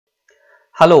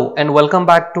Hello and welcome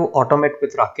back to Automate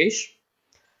with Rakesh.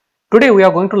 Today we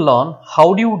are going to learn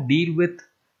how do you deal with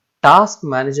task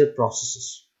manager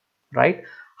processes, right?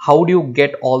 How do you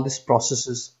get all these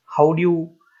processes? How do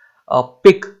you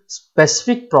pick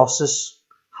specific process?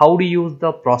 How do you use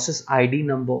the process ID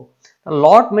number? A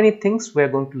lot many things we are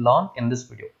going to learn in this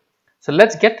video. So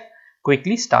let's get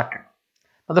quickly started.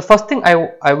 Now the first thing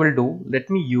I will do, let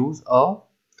me use a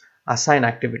assign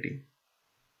activity,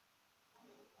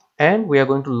 and we are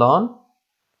going to learn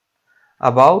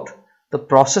about the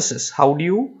processes. How do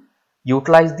you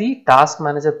utilize the task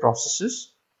manager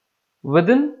processes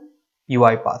within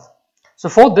UiPath? So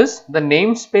for this, the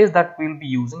namespace that we will be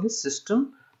using is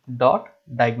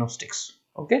System.Diagnostics.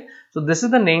 Okay, so this is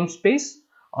the namespace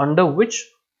under which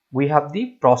we have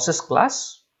the process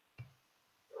class.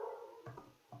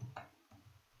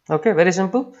 Okay, very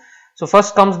simple. So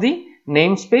first comes the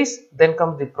namespace, then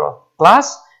comes the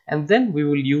class, and then we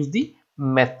will use the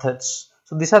methods.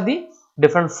 So these are the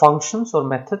different functions or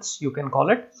methods you can call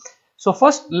it. So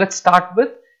first let's start with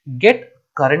get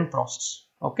current process.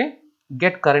 Okay,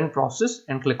 get current process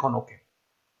and click on OK.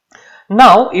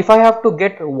 Now if I have to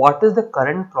get what is the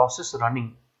current process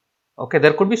running, okay,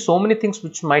 there could be so many things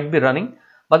which might be running,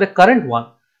 but the current one,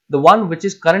 the one which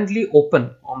is currently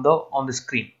open on the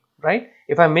screen, right?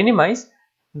 If I minimize,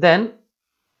 then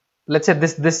let's say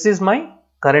this is my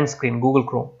current screen, Google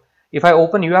Chrome. If I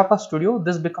open Uipath Studio,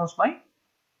 this becomes my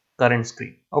current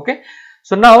screen. Okay,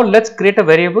 so now let's create a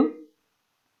variable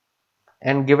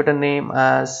and give it a name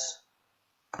as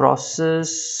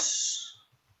process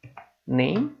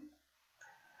name,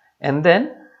 and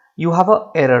then you have a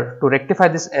error. To rectify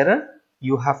this error,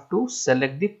 you have to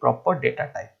select the proper data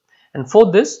type, and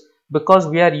for this, because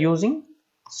we are using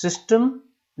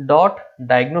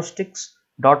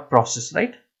System.Diagnostics.Process,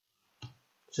 right?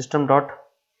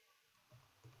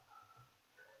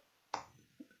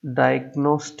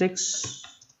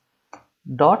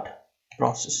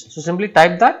 System.Diagnostics.Process. So simply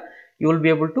type that, you will be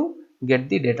able to get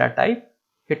the data type,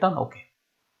 hit on OK.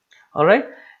 Alright,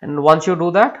 and once you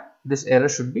do that, this error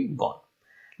should be gone.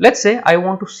 Let's say I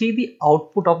want to see the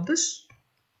output of this.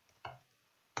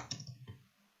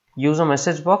 Use a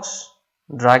message box,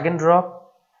 drag and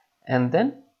drop, and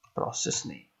then process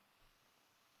name.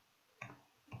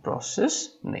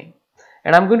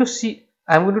 And I'm going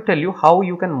to tell you how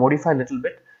you can modify a little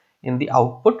bit in the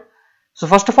output. So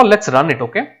first of all, let's run it.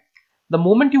 Okay, the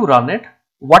moment you run it,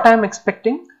 what I am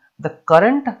expecting, the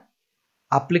current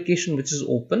application which is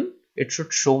open, it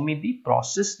should show me the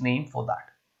process name for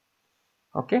that.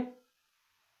 Okay,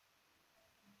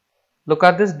 look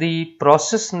at this, the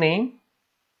process name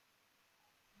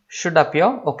should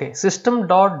appear. Okay,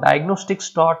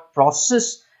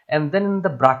 System.Diagnostics.Process, and then in the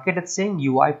bracket it's saying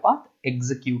Uipath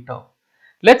executor.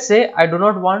 Let's say I do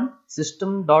not want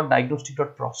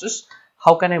System.Diagnostics.Process.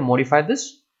 How can I modify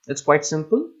this? It's quite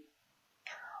simple.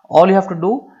 All you have to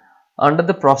do, under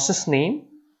the process name,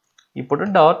 you put a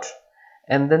dot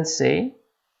and then say,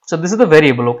 so this is the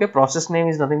variable. Okay, process name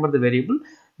is nothing but the variable.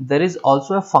 There is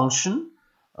also a function,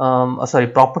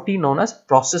 property known as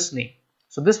process name.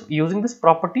 So this, using this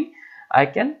property, I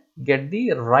can get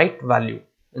the right value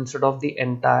instead of the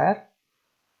entire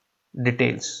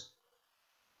details.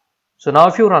 So now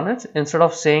if you run it, instead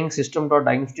of saying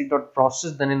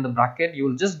System.Diagnostic.Process, then in the bracket you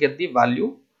will just get the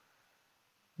value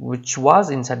which was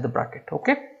inside the bracket.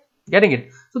 Okay, getting it?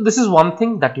 So this is one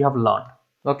thing that you have learned.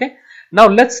 Okay, now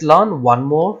let's learn one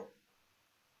more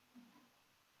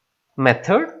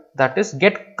method, that is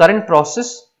get current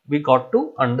process. We got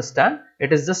to understand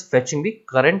it is just fetching the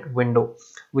current window,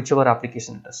 whichever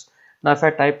application it is. Now if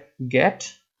I type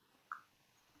get,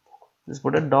 just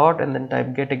put a dot and then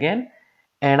type get again,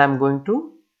 and I'm going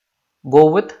to go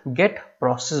with get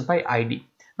process by ID.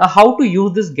 Now how to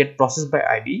use this get process by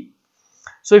ID?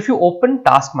 So if you open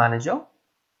task manager,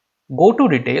 go to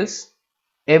details,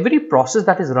 every process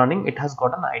that is running, it has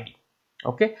got an ID.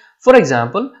 Okay, for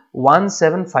example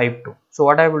 1752. So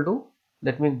what I will do,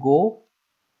 let me go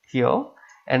here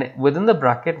and within the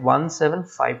bracket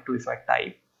 1752, if I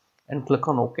type and click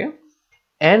on OK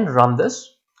and run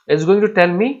this, it's going to tell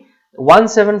me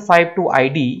 1752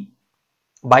 ID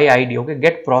by ID. Okay,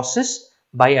 get process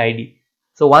by ID.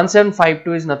 So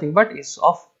 1752 is nothing but is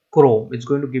of Chrome. It's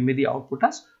going to give me the output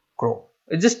as Chrome.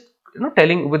 It's just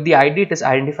telling with the ID, it is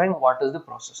identifying what is the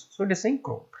process. So it is saying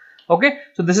Chrome. Okay,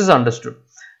 so this is understood.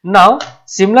 Now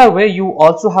similar way, you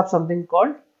also have something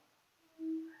called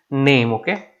name.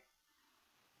 Okay,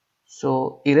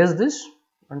 so erase this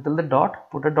until the dot,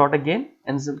 put a dot again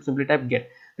and simply type get.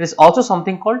 There is also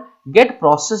something called get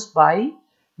process by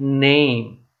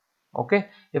name. Okay,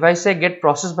 if I say get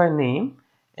process by name,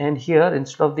 and here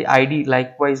instead of the ID,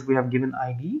 likewise we have given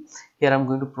ID. Here I'm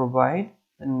going to provide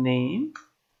a name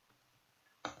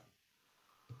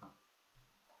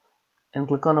and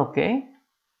click on OK.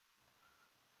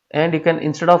 And you can,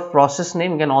 instead of process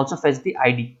name, you can also fetch the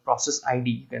ID, process ID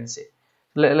you can say.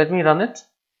 Let me run it.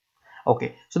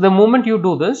 Okay, so the moment you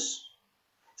do this,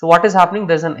 so what is happening,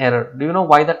 there's an error. Do you know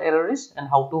why that error is and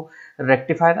how to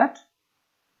rectify that?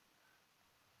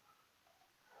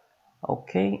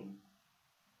 Okay,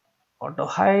 auto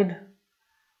hide.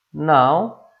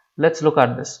 Now let's look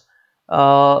at this.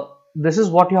 This is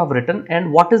what you have written,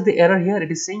 and what is the error here?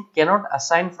 It is saying cannot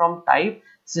assign from type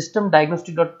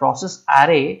System.Diagnostics.Process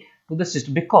array to the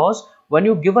system, because when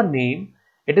you give a name,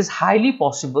 it is highly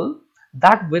possible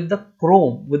that with the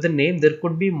Chrome, with the name, there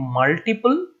could be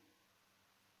multiple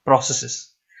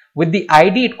processes. With the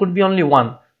ID, it could be only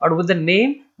one, or with the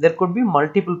name, there could be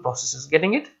multiple processes.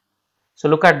 Getting it? So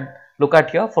look at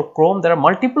here, for Chrome there are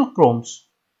multiple Chromes.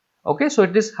 Okay, so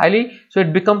it is highly, so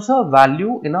it becomes a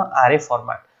value in an array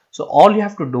format. So all you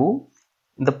have to do,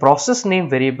 in the process name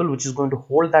variable which is going to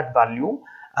hold that value,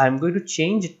 I am going to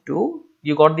change it to,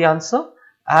 you got the answer,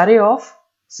 array of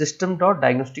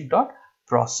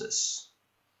System.Diagnostic.Process.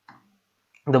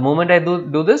 The moment I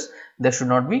do this, there should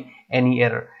not be any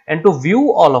error. And to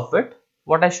view all of it,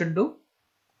 what I should do,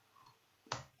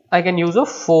 I can use a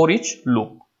for each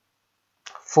loop.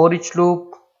 For each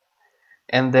loop,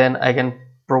 and then I can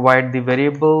provide the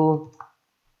variable,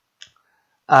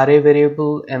 array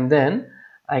variable, and then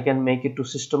I can make it to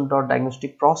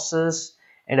System.Diagnostic.Process.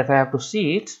 And if I have to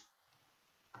see it,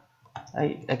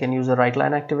 I can use a write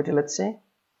line activity, let's say,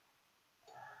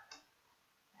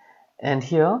 and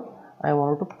here I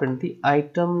want to print the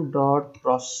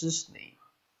item.process name.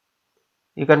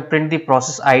 You can print the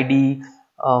process ID,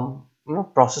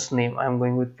 process name. I'm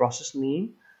going with process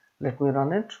name. Let me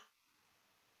run it.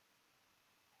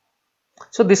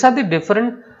 So these are the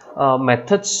different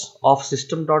methods of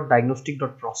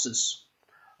System.Diagnostic.Process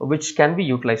which can be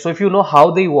utilized. So if you know how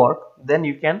they work, then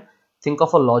you can think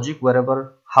of a logic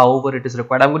wherever, however it is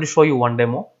required. I'm going to show you one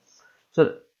demo.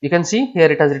 So you can see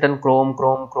here it has written Chrome,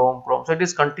 Chrome, Chrome, Chrome. So it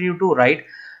is continue to write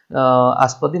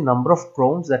as per the number of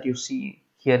Chromes that you see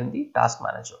here in the task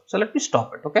manager. So let me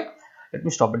stop it. Okay, let me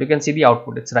stop it. You can see the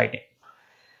output, it's writing.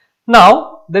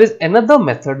 Now there is another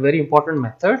method, very important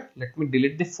method. Let me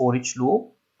delete the for each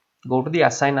loop, go to the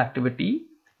assign activity,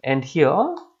 and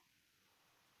here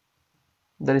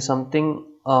there is something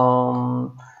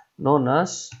known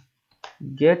as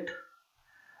get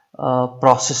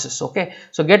processes. Okay,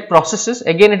 so get processes,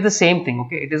 again it's the same thing.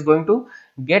 Okay, it is going to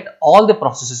get all the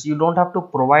processes. You don't have to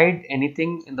provide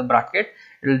anything in the bracket,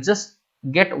 it will just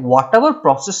get whatever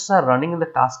processes are running in the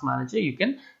task manager, you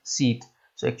can see it.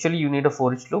 So actually you need a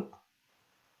for each loop.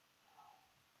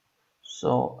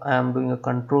 So I am doing a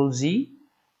control Z,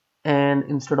 and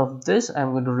instead of this I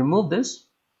am going to remove this,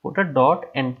 put a dot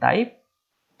and type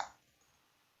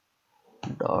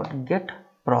dot get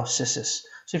processes.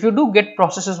 So if you do get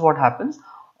processes, what happens,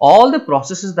 all the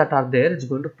processes that are there, it's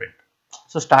going to print.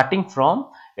 So starting from,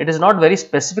 it is not very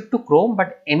specific to Chrome,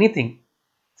 but anything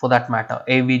for that matter,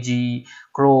 AVG,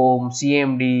 Chrome,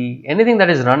 CMD, anything that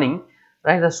is running,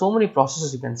 right, there's so many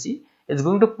processes you can see, it's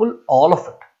going to pull all of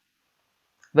it.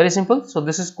 Very simple. So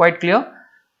this is quite clear.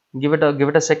 Give it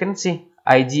a second. See,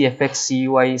 IGFX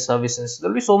CUI services, there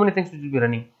will be so many things which will be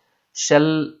running.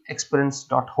 Shell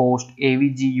experience.host,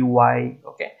 AVG UI.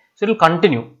 Okay, so it will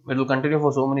continue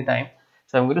for so many time.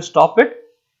 So I'm going to stop it.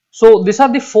 So these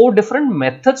are the 4 different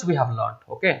methods we have learned.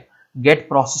 Okay, get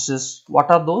processes, what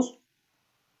are those?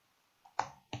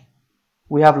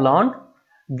 We have learned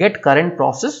get current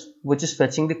process, which is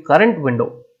fetching the current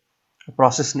window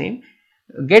process name.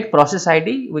 Get process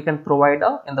ID, we can provide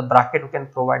in the bracket we can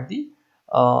provide the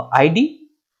ID,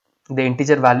 the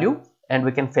integer value, and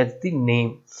we can fetch the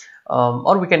name,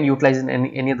 or we can utilize in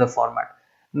any other format.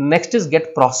 Next is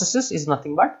get processes, is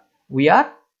nothing but we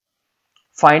are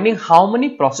finding how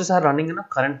many processes are running in a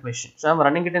current machine. So I'm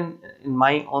running it in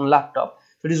my own laptop,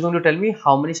 so it is going to tell me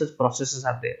how many such processes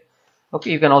are there.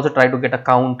 Okay, you can also try to get a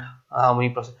count how many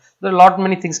processes. There are a lot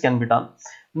many things can be done.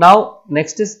 Now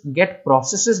next is get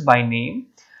processes by name.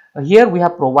 Here we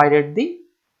have provided the,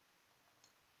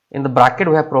 in the bracket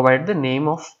we have provided the name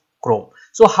of Chrome.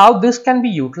 So how this can be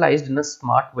utilized in a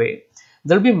smart way,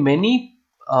 there will be many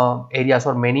areas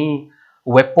or many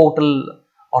web portal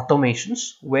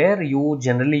automations where you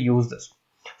generally use this.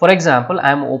 For example,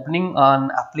 I am opening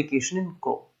an application in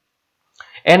Chrome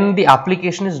and the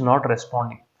application is not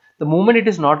responding. The moment it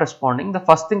is not responding, the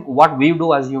first thing what we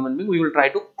do as human being, we will try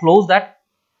to close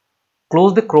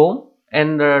the Chrome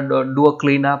and do a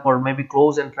cleanup, or maybe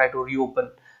close and try to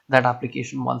reopen that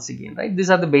application once again, right? These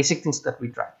are the basic things that we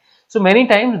try. So many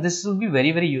times this will be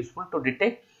very useful to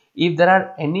detect if there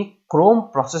are any Chrome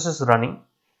processes running.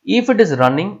 If it is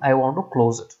running, I want to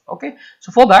close it. Okay,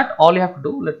 so for that, all you have to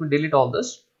do, let me delete all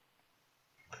this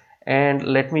and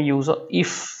let me use a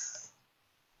if.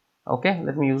 Okay,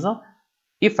 let me use a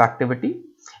if activity,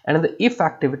 and in the if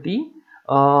activity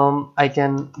I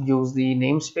can use the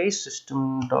namespace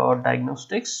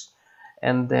System.Diagnostics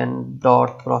and then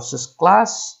dot process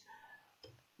class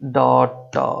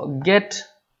dot get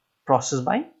process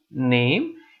by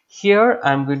name. Here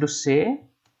I'm going to say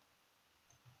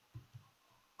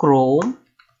Chrome.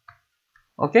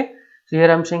 Okay, so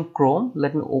here I'm saying Chrome.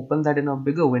 Let me open that in a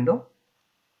bigger window.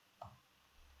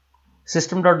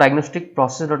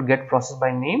 System.Diagnostic.Process.get process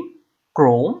by name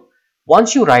Chrome.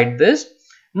 Once you write this,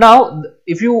 now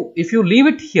if you leave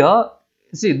it here,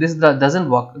 see this doesn't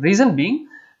work. Reason being,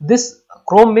 this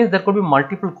Chrome means there could be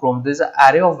multiple Chrome. There is an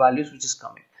array of values which is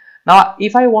coming. Now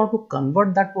if I want to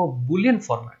convert that to a Boolean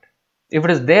format, if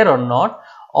it is there or not,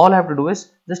 all I have to do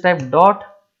is just type dot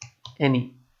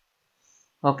any.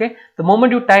 Okay, the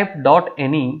moment you type dot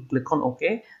any, click on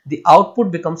OK, the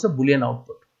output becomes a Boolean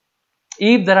output.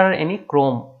 If there are any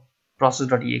Chrome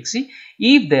process.exe,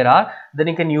 if there are, then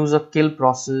you can use a kill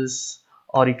process,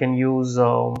 or you can use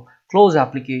close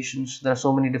applications. There are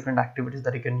so many different activities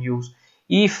that you can use.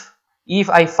 If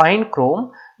I find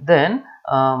Chrome, then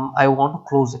I want to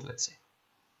close it. Let's say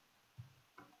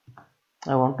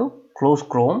I want to close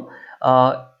Chrome.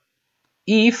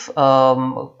 If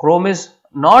Chrome is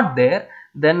not there,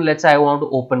 then let's say I want to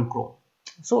open Chrome.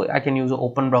 So I can use an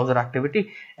open browser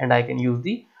activity, and I can use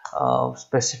the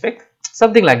specific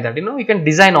something like that. You can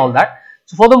design all that.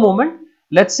 So for the moment,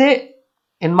 let's say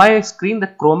in my screen the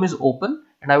Chrome is open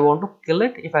and I want to kill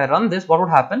it. If I run this, what would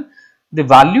happen? The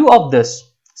value of this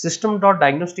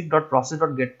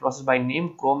System.Diagnostic.Process.get process by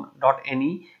name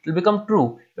Chrome.any will become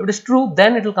true. If it is true,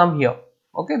 then it will come here.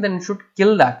 Okay, then it should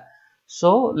kill that.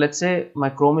 So let's say my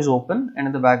Chrome is open, and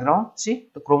in the background, see,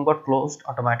 the Chrome got closed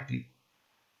automatically.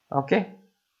 Okay,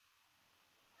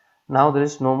 now there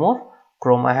is no more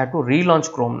Chrome. I had to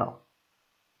relaunch Chrome now.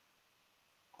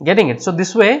 Getting it? So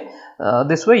this way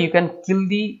you can kill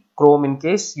the Chrome in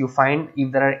case you find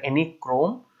if there are any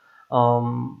Chrome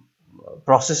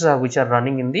processes which are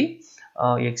running in the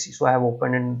exe. So I have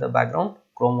opened in the background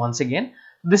Chrome once again.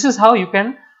 This is how you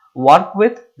can work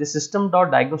with the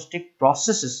System.Diagnostic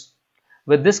processes.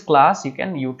 With this class, you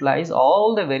can utilize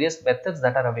all the various methods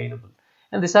that are available,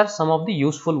 and these are some of the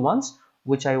useful ones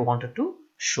which I wanted to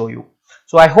show you.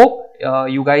 So I hope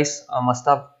you guys must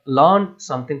have learned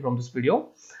something from this video.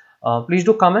 Please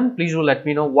do comment. Please do let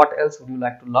me know what else would you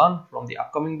like to learn from the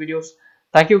upcoming videos.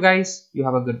 Thank you guys. You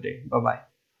have a good day. Bye bye.